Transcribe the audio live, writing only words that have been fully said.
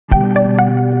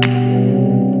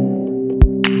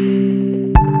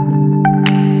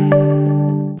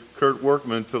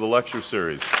to the lecture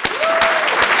series.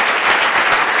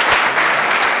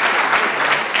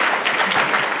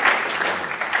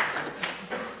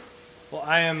 Well,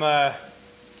 I am,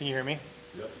 can you hear me?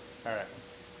 Yep. All right.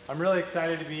 I'm really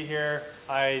excited to be here.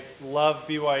 I love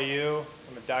BYU.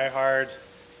 I'm a diehard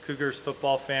Cougars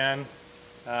football fan.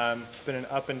 It's been an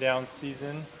up and down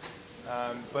season.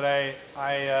 But I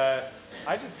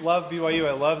just love BYU.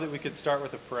 I love that we could start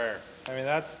with a prayer. I mean,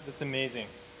 that's amazing.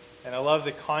 And I love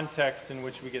the context in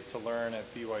which we get to learn at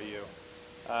BYU.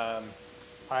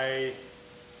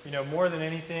 More than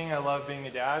anything, I love being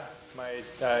a dad. I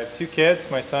have 2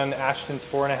 kids. My son Ashton's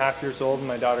 4.5 years old, and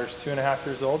my daughter's 2.5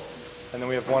 years old. And then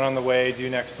we have one on the way due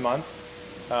next month.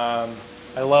 I'm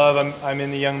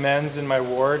in the young men's in my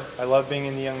ward. I love being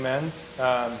in the young men's.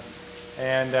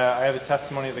 And I have a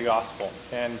testimony of the gospel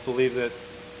and believe that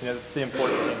that's the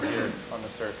important thing here on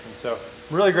this earth. And so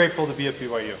I'm really grateful to be at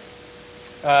BYU.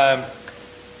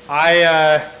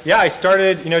 I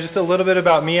started, just a little bit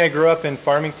about me. I grew up in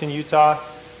Farmington, Utah.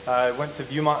 I went to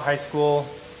Viewmont High School,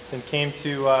 then came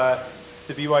to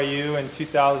BYU in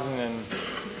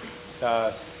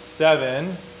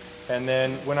 2007, and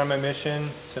then went on my mission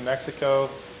to Mexico,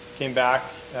 came back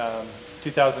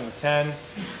 2010,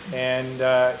 and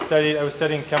I was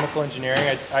studying chemical engineering.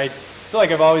 I feel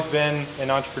like I've always been an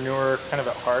entrepreneur kind of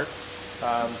at heart,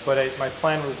 but my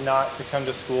plan was not to come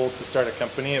to school to start a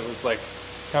company. It was like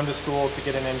come to school to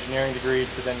get an engineering degree,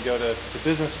 to then go to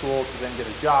business school, to then get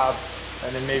a job,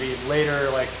 and then maybe later,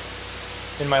 like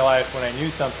in my life when I knew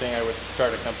something, I would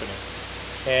start a company.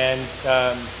 And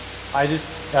I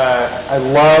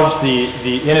loved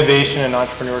the innovation and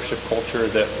entrepreneurship culture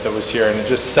that was here, and it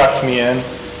just sucked me in.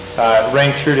 It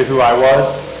rang true to who I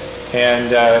was,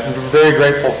 and I'm very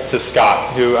grateful to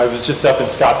Scott, who I was just up in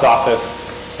Scott's office,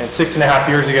 and 6.5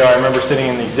 years ago I remember sitting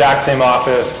in the exact same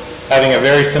office having a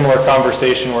very similar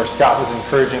conversation where Scott was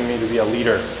encouraging me to be a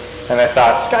leader. And I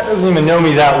thought, Scott doesn't even know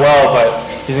me that well, but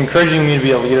he's encouraging me to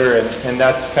be a leader, and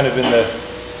that's kind of been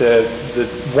the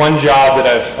one job that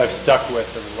I've stuck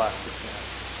with over the last 6 years.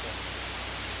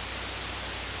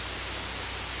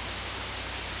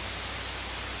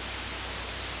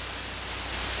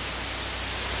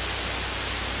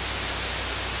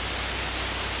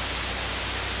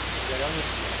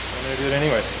 I'm going to do it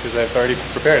anyways because I've already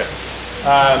prepared it.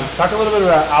 Talk a little bit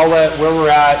about Owlet, where we're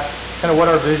at, kind of what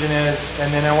our vision is, and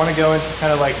then I want to go into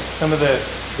kind of like some of the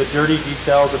dirty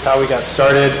details of how we got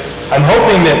started. I'm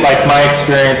hoping that like my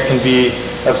experience can be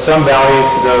of some value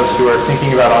to those who are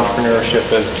thinking about entrepreneurship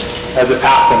as a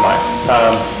path in life.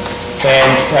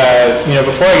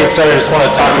 Before I get started, I just want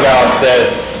to talk about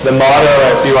the motto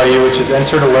at BYU, which is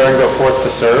enter to learn, go forth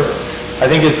to serve. I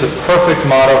think is the perfect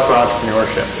motto for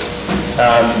entrepreneurship.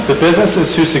 The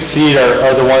businesses who succeed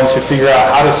are the ones who figure out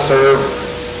how to serve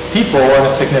people in a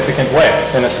significant way,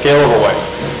 in a scalable way.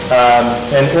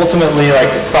 And ultimately, like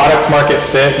product market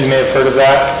fit, you may have heard of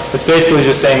that. It's basically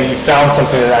just saying you found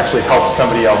something that actually helps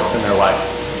somebody else in their life.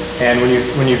 And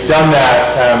when you've done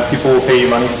that, people will pay you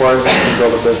money for it and you can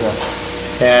build a business.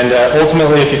 And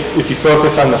ultimately, if you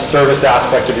focus on the service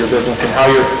aspect of your business and how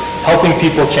you're helping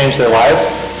people change their lives,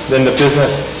 then the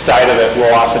business side of it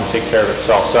will often take care of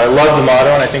itself. So I love the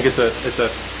motto, and I think it's a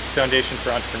foundation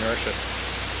for entrepreneurship.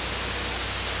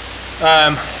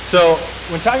 So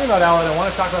when talking about Owlet, I want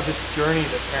to talk about this journey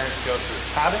that parents go through.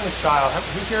 Having a child,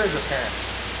 who here is a parent?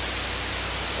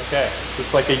 Okay, so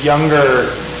it's like a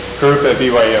younger group at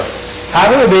BYU.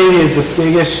 Having a baby is the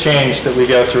biggest change that we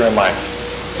go through in life.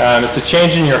 It's a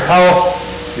change in your health,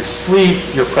 your sleep,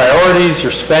 your priorities,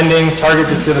 your spending.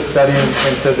 Target just did a study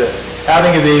and said that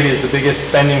having a baby is the biggest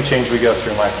spending change we go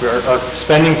through in life. Our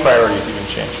spending priorities even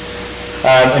change.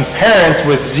 And parents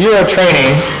with zero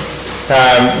training,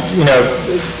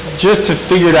 just to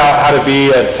figure out how to be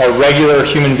a regular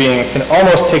human being, can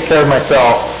almost take care of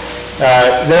myself.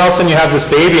 Then all of a sudden you have this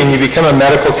baby and you become a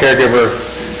medical caregiver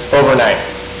overnight.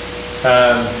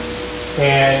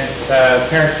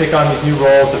 Parents take on these new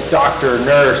roles of doctor,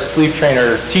 nurse, sleep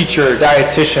trainer, teacher,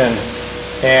 dietitian.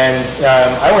 And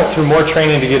I went through more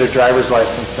training to get a driver's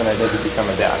license than I did to become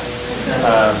a dad,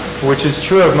 which is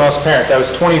true of most parents. I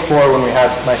was 24 when we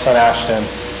had my son Ashton,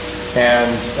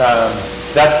 and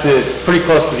that's pretty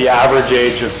close to the average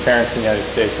age of parents in the United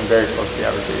States, and very close to the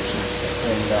average age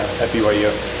at BYU.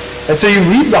 And so you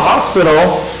leave the hospital,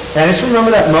 and I just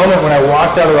remember that moment when I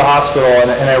walked out of the hospital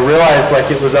and I realized like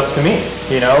it was up to me,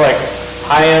 like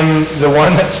I am the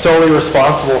one that's solely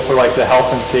responsible for like the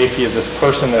health and safety of this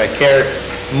person that I care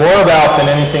more about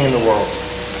than anything in the world.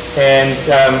 And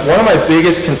one of my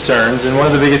biggest concerns, and one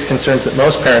of the biggest concerns that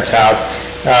most parents have,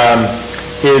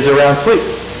 is around sleep.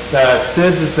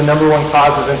 SIDS is the #1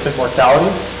 cause of infant mortality,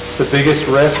 the biggest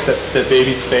risk that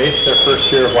babies face their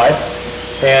first year of life.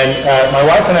 And my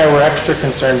wife and I were extra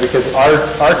concerned because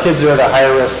our kids are at a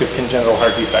higher risk of congenital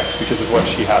heart defects because of what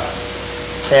she has.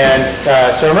 And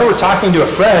so I remember talking to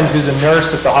a friend who's a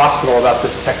nurse at the hospital about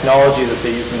this technology that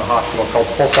they use in the hospital called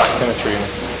pulse oximetry. And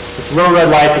it's this little red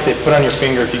light that they put on your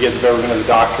finger if you guys have ever been to the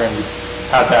doctor and you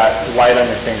have that light on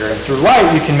your finger. And through light,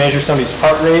 you can measure somebody's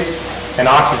heart rate and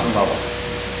oxygen level.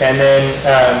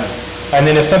 And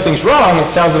then if something's wrong,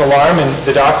 it sounds an alarm, and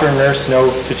the doctor and nurse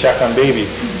know to check on baby.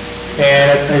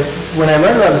 And when I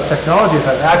learned about this technology,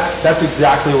 I thought, that's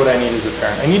exactly what I need as a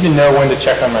parent. I need to know when to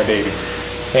check on my baby.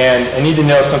 And I need to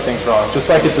know if something's wrong. Just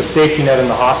like it's a safety net in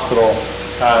the hospital,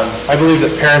 I believe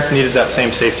that parents needed that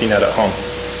same safety net at home.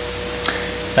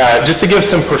 Just to give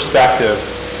some perspective,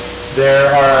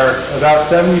 there are about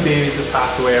 70 babies that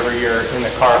pass away every year in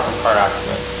the car from car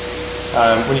accidents.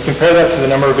 When you compare that to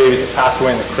the number of babies that pass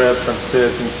away in the crib from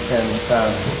SIDS and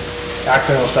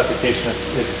accidental suffocation,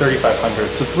 it's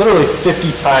 3,500. So it's literally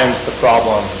 50 times the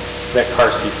problem that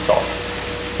car seats solve.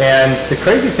 And the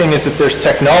crazy thing is that there's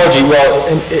technology, well,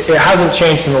 it hasn't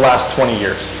changed in the last 20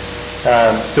 years.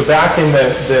 So back in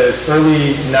the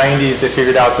early 90s, they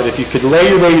figured out that if you could lay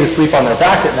your baby to sleep on their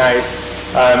back at night,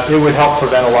 it would help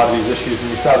prevent a lot of these issues. And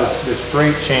we saw this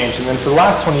great change. And then for the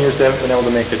last 20 years, they haven't been able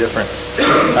to make a difference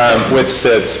with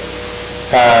SIDS.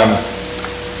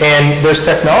 And there's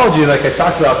technology, like I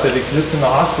talked about, that exists in the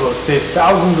hospital. It saves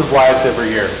thousands of lives every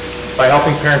year by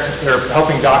helping parents or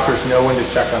helping doctors know when to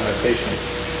check on their patients.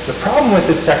 The problem with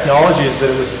this technology is that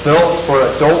it was built for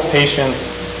adult patients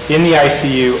in the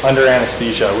ICU under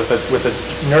anesthesia with a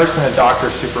nurse and a doctor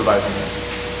supervising them.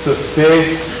 So it's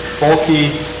big,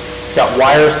 bulky, it's got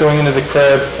wires going into the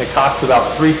crib. It costs about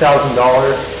 $3,000,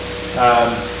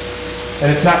 and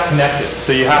it's not connected.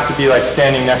 So you have to be like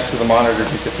standing next to the monitor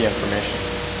to get the information.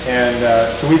 And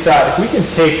so we thought if we can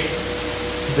take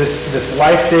this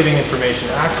life-saving information,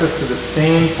 access to the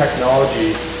same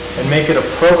technology, and make it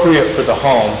appropriate for the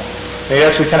home, they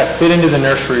actually kind of fit into the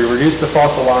nursery, reduce the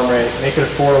false alarm rate, make it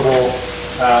affordable.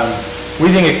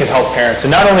 We think it could help parents.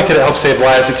 And not only could it help save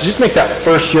lives, it could just make that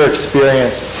first year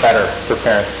experience better for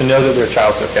parents to know that their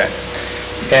child's okay.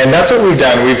 And that's what we've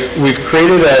done. We've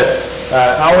created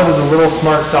Owlet is a little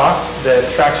smart sock that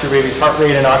tracks your baby's heart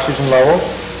rate and oxygen levels,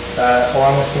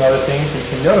 along with some other things, and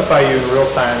can notify you in real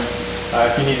time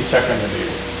if you need to check on your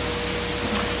baby.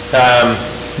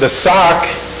 The sock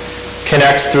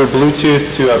connects through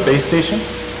Bluetooth to a base station.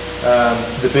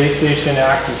 The base station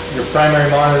acts as your primary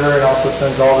monitor and also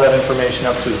sends all that information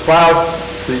up to the cloud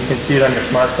so you can see it on your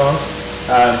smartphone.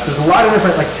 There's a lot of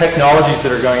different technologies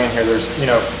that are going in here. There's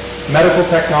medical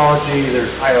technology,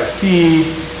 there's IoT,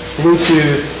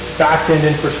 Bluetooth, back-end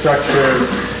infrastructure,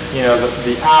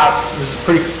 the app. This is a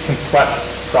pretty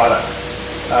complex product.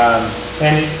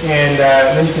 And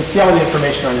then you can see all the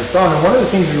information on your phone. And one of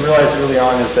the things we realized early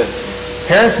on is that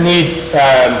parents need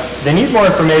more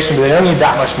information, but they don't need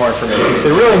that much more information. What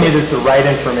they really need is the right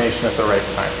information at the right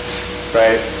time,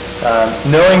 right?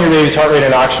 Knowing your baby's heart rate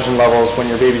and oxygen levels when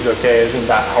your baby's okay isn't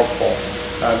that helpful.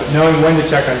 But knowing when to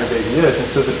check on your baby is. And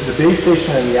so the base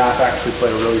station and the app actually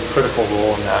play a really critical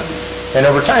role in that. And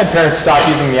over time, parents stop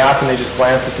using the app and they just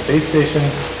glance at the base station.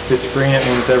 If it's green, it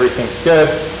means everything's good.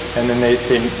 And then they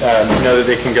know that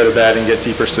they can go to bed and get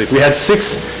deeper sleep. We had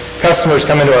 6 customers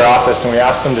come into our office and we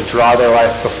asked them to draw their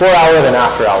life before Owlet and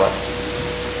after Owlet.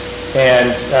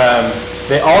 And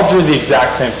they all drew the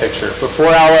exact same picture.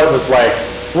 Before Owlet was like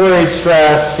worried,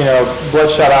 stressed,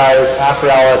 bloodshot eyes. After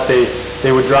Owlet,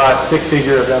 they would draw a stick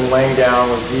figure of them laying down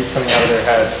with Z's coming out of their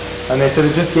head. And they said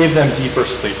it just gave them deeper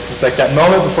sleep. It's like that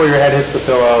moment before your head hits the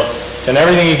pillow and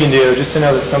everything you can do just to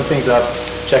know that something's up,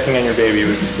 checking on your baby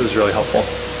was really helpful.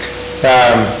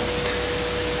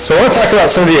 So I want to talk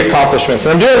about some of the accomplishments.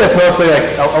 And I'm doing this mostly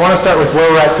I want to start with where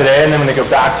we're at today, and then I'm going to go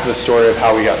back to the story of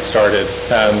how we got started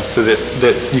so that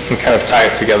you can kind of tie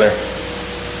it together.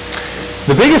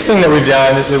 The biggest thing that we've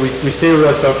done that we stay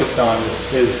really focused on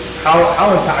is how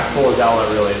impactful is Owlet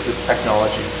really, this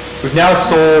technology. We've now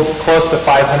sold close to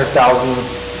 500,000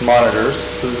 monitors,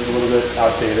 so this is a little bit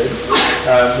outdated.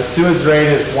 The SUIDS rate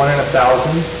is 1 in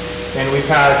 1,000, and we've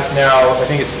had now, I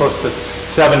think it's close to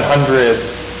 700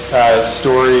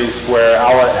 stories where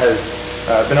Owlet has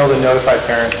been able to notify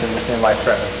parents in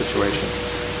life-threatening situations.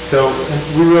 So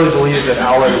we really believe that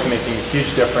Owlet is making a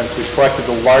huge difference. We've collected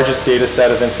the largest data set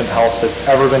of infant health that's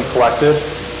ever been collected,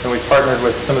 and we've partnered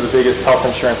with some of the biggest health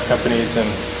insurance companies and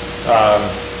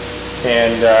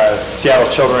Seattle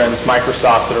Children's,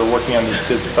 Microsoft that are working on these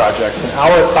SIDS projects. And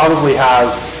Owlet probably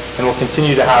has and will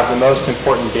continue to have the most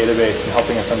important database in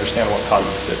helping us understand what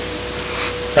causes SIDS.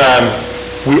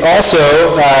 We also,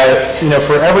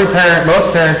 for every parent, most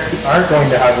parents aren't going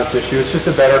to have this issue. It's just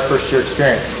a better first-year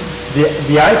experience.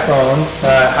 The iPhone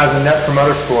has a Net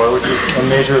Promoter Score, which is a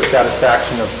measure of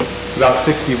satisfaction of about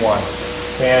 61.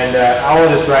 And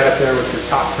Owlet is right up there with your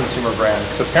top consumer brands.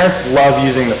 So parents love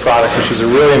using the product, which is a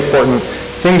really important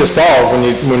thing to solve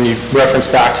when you reference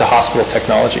back to hospital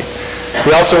technology.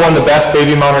 We also won the Best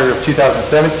Baby Monitor of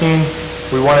 2017.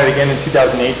 We won it again in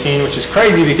 2018, which is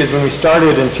crazy because when we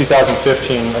started in 2015,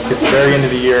 like at the very end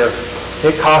of the year,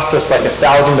 it cost us like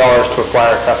 $1,000 to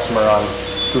acquire a customer on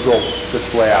Google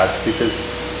display ads because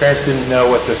parents didn't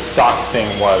know what this sock thing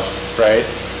was, right?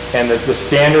 And the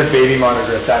standard baby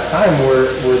monitor at that time were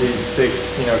these big,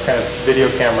 kind of video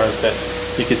cameras that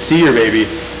you could see your baby.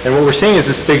 And what we're seeing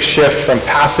is this big shift from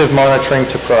passive monitoring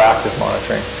to proactive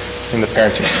monitoring in the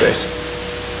parenting space.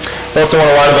 We also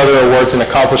won a lot of other awards and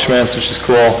accomplishments, which is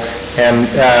cool. And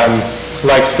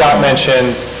like Scott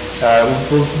mentioned,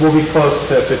 we'll be close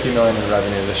to $50 million in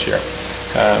revenue this year.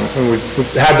 And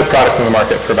we've had the product in the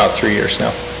market for about 3 years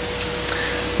now.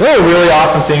 The other really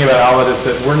awesome thing about Owlet is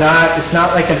that it's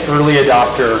not like an early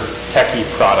adopter techie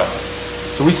product.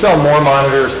 So we sell more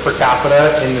monitors per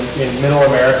capita in middle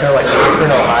America, like in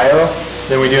Ohio,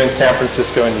 than we do in San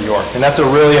Francisco and New York. And that's a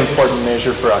really important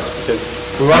measure for us because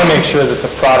we want to make sure that the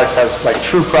product has like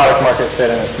true product market fit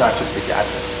and it's not just a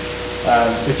gadget.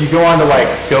 If you go on to like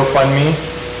GoFundMe,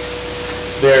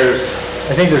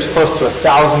 I think there's close to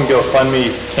 1,000 GoFundMe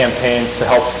campaigns to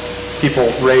help people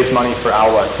raise money for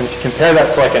Owlets. And if you compare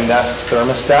that to like a Nest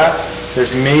thermostat,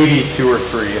 there's maybe 2 or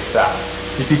 3, if that.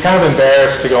 You'd be kind of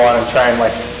embarrassed to go on and try and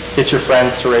like get your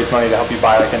friends to raise money to help you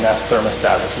buy like a Nest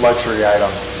thermostat, this luxury item.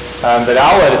 But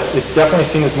Owlet, it's definitely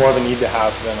seen as more of a need to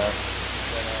have than a